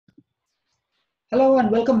Hello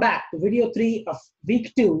and welcome back to video 3 of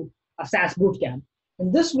week 2 of SAS Bootcamp.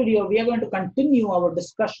 In this video, we are going to continue our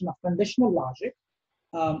discussion of conditional logic.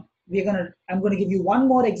 I'm going to give you one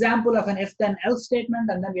more example of an if then else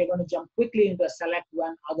statement, and then we are going to jump quickly into a select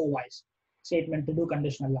when otherwise statement to do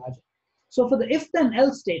conditional logic. So for the if then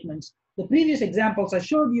else statements, the previous examples I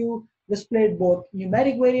showed you displayed both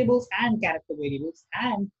numeric variables and character variables,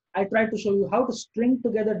 and I tried to show you how to string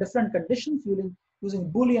together different conditions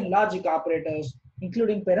using Boolean logic operators,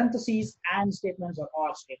 including parentheses and statements or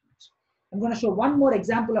or statements. I'm going to show one more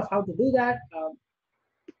example of how to do that.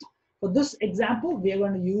 For this example, we are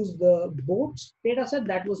going to use the boats dataset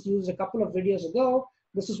that was used a couple of videos ago.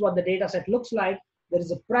 This is what the dataset looks like. There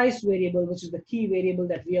is a price variable, which is the key variable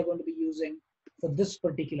that we are going to be using for this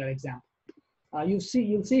particular example. You'll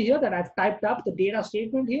see here that I've typed up the data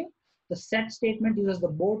statement here. The set statement uses the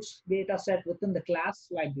boats dataset within the class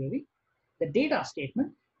library. The data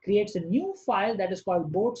statement creates a new file that is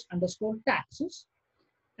called boats_taxes.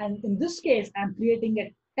 And in this case, I'm creating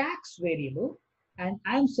a tax variable, and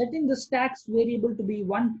I'm setting this tax variable to be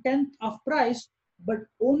 1/10 of price, but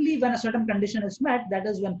only when a certain condition is met, that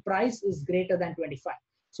is when price is greater than 25.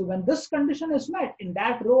 So when this condition is met in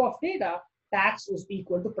that row of data, tax is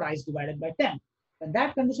equal to price divided by 10. When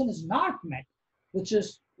that condition is not met, which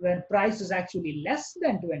is when price is actually less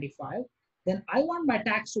than 25, then I want my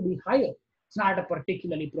tax to be higher. It's not a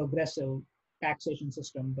particularly progressive taxation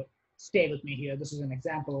system, but stay with me here. This is an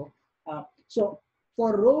example. So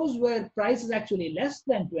for rows where price is actually less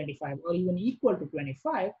than 25 or even equal to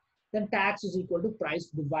 25, then tax is equal to price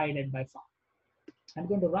divided by 5. I'm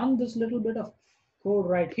going to run this little bit of code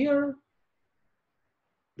right here.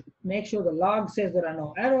 Make sure the log says there are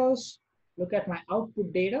no errors. Look at my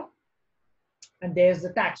output data, and there's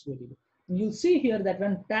the tax variable. You'll see here that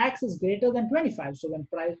when tax is greater than 25, so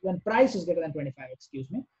when price is greater than 25, excuse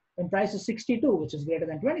me, when price is 62, which is greater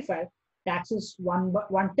than 25, tax is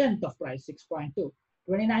 1/10 of price, 6.2.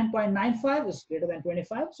 29.95 is greater than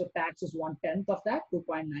 25, so tax is 1/10 of that,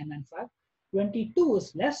 2.995. 22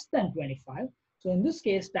 is less than 25, so in this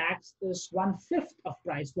case, tax is 1/5 of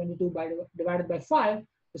price. 22 divided by 5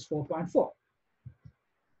 is 4.4.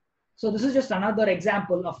 So this is just another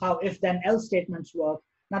example of how if then else statements work.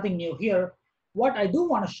 Nothing new here. What I do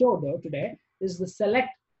want to show though today is the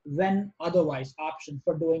select when otherwise option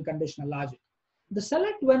for doing conditional logic. The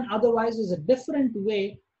select when otherwise is a different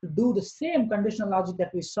way to do the same conditional logic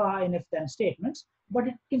that we saw in if then statements, but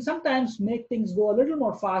it can sometimes make things go a little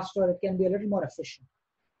more faster. It can be a little more efficient.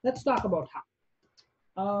 Let's talk about how.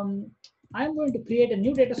 I'm going to create a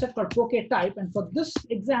new data set called PokeType, and for this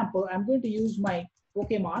example, I'm going to use my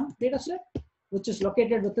Pokemon dataset, which is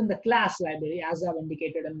located within the class library, as I've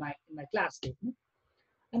indicated in my class statement.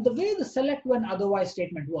 And the way the select when otherwise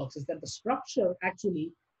statement works is that the structure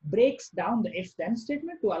actually breaks down the if then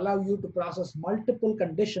statement to allow you to process multiple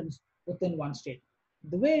conditions within one statement.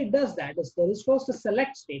 The way it does that is there is first a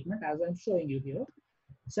select statement, as I'm showing you here.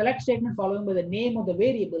 Select statement followed by the name of the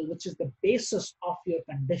variable, which is the basis of your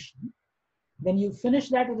condition. Then you finish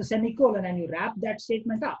that with a semicolon and you wrap that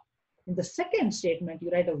statement up. In the second statement, you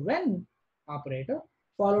write a when operator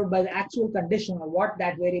followed by the actual condition or what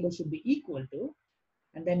that variable should be equal to.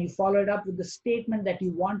 And then you follow it up with the statement that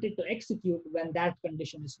you want it to execute when that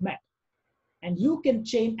condition is met. And you can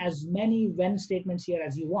chain as many when statements here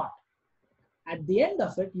as you want. At the end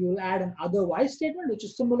of it, you'll add an otherwise statement, which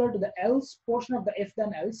is similar to the else portion of the if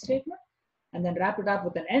then else statement, and then wrap it up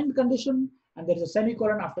with an end condition, and there's a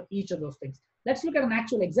semicolon after each of those things. Let's look at an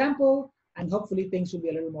actual example, and hopefully things will be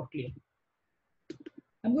a little more clear.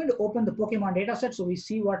 I'm going to open the Pokemon dataset so we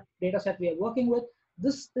see what dataset we are working with.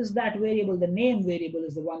 This is that variable. The name variable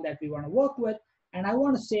is the one that we want to work with. And I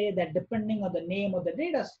want to say that depending on the name of the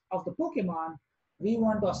data of the Pokemon, we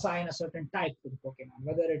want to assign a certain type to the Pokemon,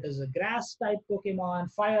 whether it is a grass type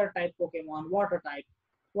Pokemon, fire type Pokemon, water type,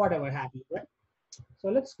 whatever have you, right? So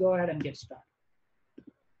let's go ahead and get started.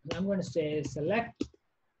 So I'm going to say select,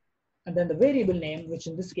 and then the variable name, which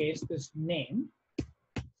in this case is name,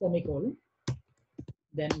 semicolon.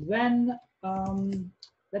 Then when,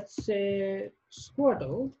 let's say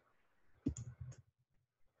Squirtle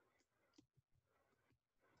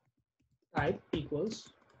type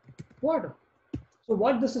equals water. So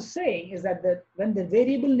what this is saying is that when the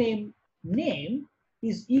variable name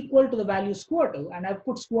is equal to the value Squirtle, and I've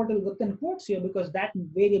put Squirtle within quotes here because that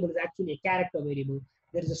variable is actually a character variable.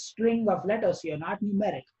 There is a string of letters here, not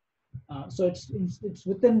numeric. So it's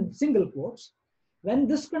within single quotes. When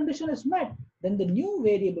this condition is met, then the new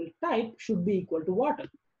variable type should be equal to water.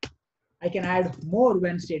 I can add more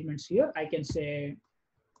when statements here. I can say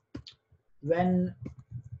when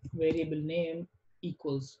variable name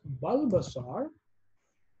equals Bulbasaur,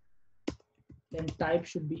 then type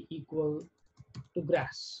should be equal to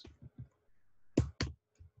grass.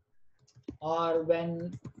 Or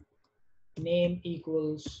when name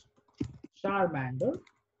equals Charmander,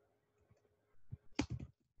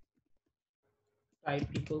 type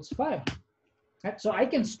equals fire. Right? So I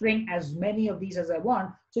can string as many of these as I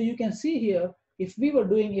want. So you can see here, if we were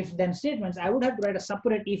doing if-then statements, I would have to write a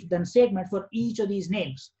separate if-then statement for each of these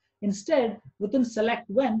names. Instead, within select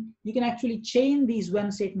when, you can actually chain these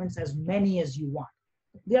when statements as many as you want.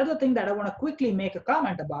 The other thing that I want to quickly make a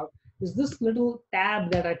comment about is this little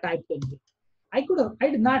tab that I typed in. I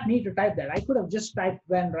did not need to type that. I could have just typed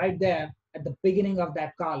when right there at the beginning of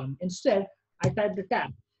that column. Instead, I typed a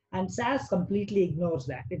tab. And SAS completely ignores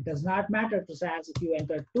that. It does not matter to SAS if you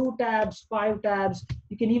enter 2 tabs, 5 tabs.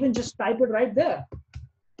 You can even just type it right there.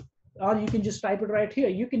 Or you can just type it right here.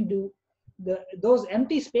 You can do those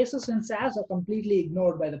empty spaces in SAS are completely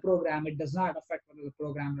ignored by the program. It does not affect whether the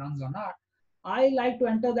program runs or not. I like to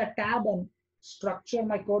enter that tab and structure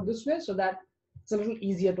my code this way so that it's a little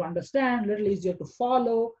easier to understand, a little easier to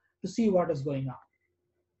follow, to see what is going on.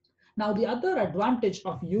 Now, the other advantage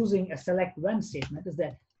of using a select when statement is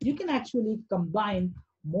that you can actually combine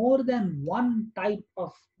more than one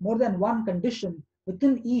condition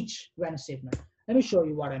within each when statement. Let me show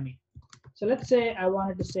you what I mean. So let's say I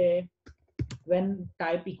wanted to say when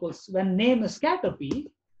name is Caterpie,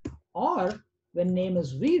 or when name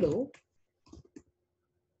is Weedle,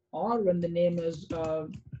 or when the name is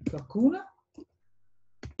Kakuna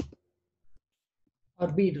or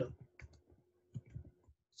Beetle.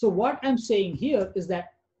 So what I'm saying here is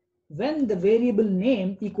that when the variable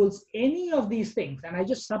name equals any of these things, and I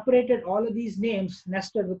just separated all of these names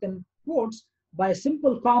nested within quotes by a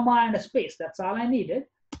simple comma and a space, that's all I needed,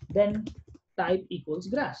 then type equals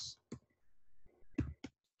grass.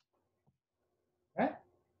 Right?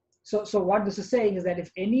 So what this is saying is that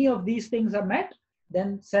if any of these things are met,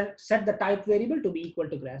 then set the type variable to be equal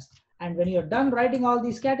to grass. And when you're done writing all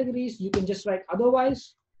these categories, you can just write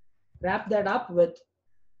otherwise, wrap that up with,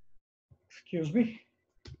 excuse me,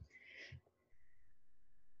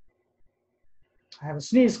 I have a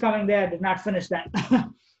sneeze coming there, I did not finish that.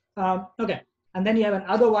 Okay, and then you have an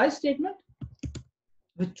otherwise statement,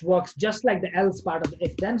 which works just like the else part of the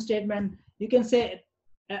if-then statement. You can say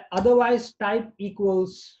otherwise type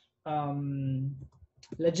equals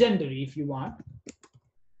legendary if you want.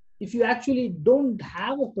 If you actually don't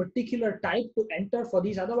have a particular type to enter for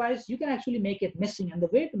these otherwise, you can actually make it missing. And the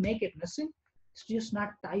way to make it missing is just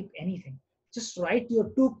not type anything. Just write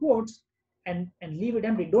your 2 quotes and leave it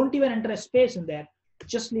empty. Don't even enter a space in there.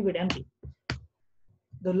 Just leave it empty.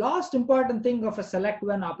 The last important thing of a select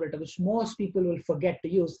when operator, which most people will forget to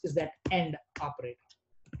use, is that end operator.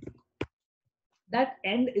 That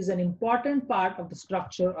end is an important part of the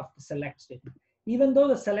structure of the select statement. Even though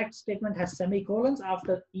the select statement has semicolons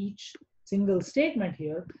after each single statement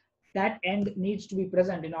here, that end needs to be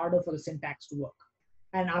present in order for the syntax to work.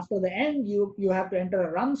 And after the end, you have to enter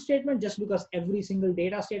a run statement just because every single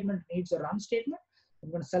data statement needs a run statement. I'm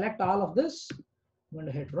going to select all of this. I'm going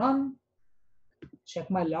to hit run. Check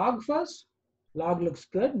my log first. Log looks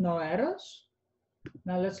good, no errors.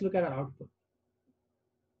 Now let's look at our output.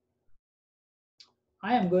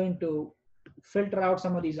 I am going to filter out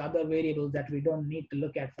some of these other variables that we don't need to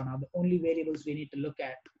look at for now. The only variables we need to look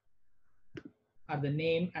at are the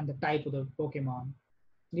name and the type of the Pokemon.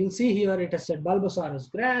 You'll see here it has said Bulbasaur is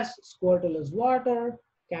grass, Squirtle is water,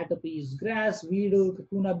 Caterpie is grass, Weedle,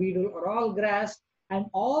 Kakuna, Beetle are all grass, and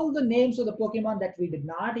all the names of the Pokemon that we did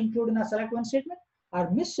not include in our select when statement are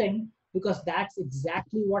missing because that's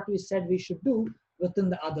exactly what we said we should do within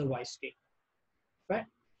the otherwise statement, right?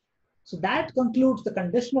 So that concludes the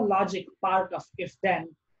conditional logic part of if then.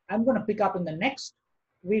 I'm going to pick up in the next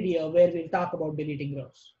video where we'll talk about deleting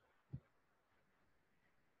rows.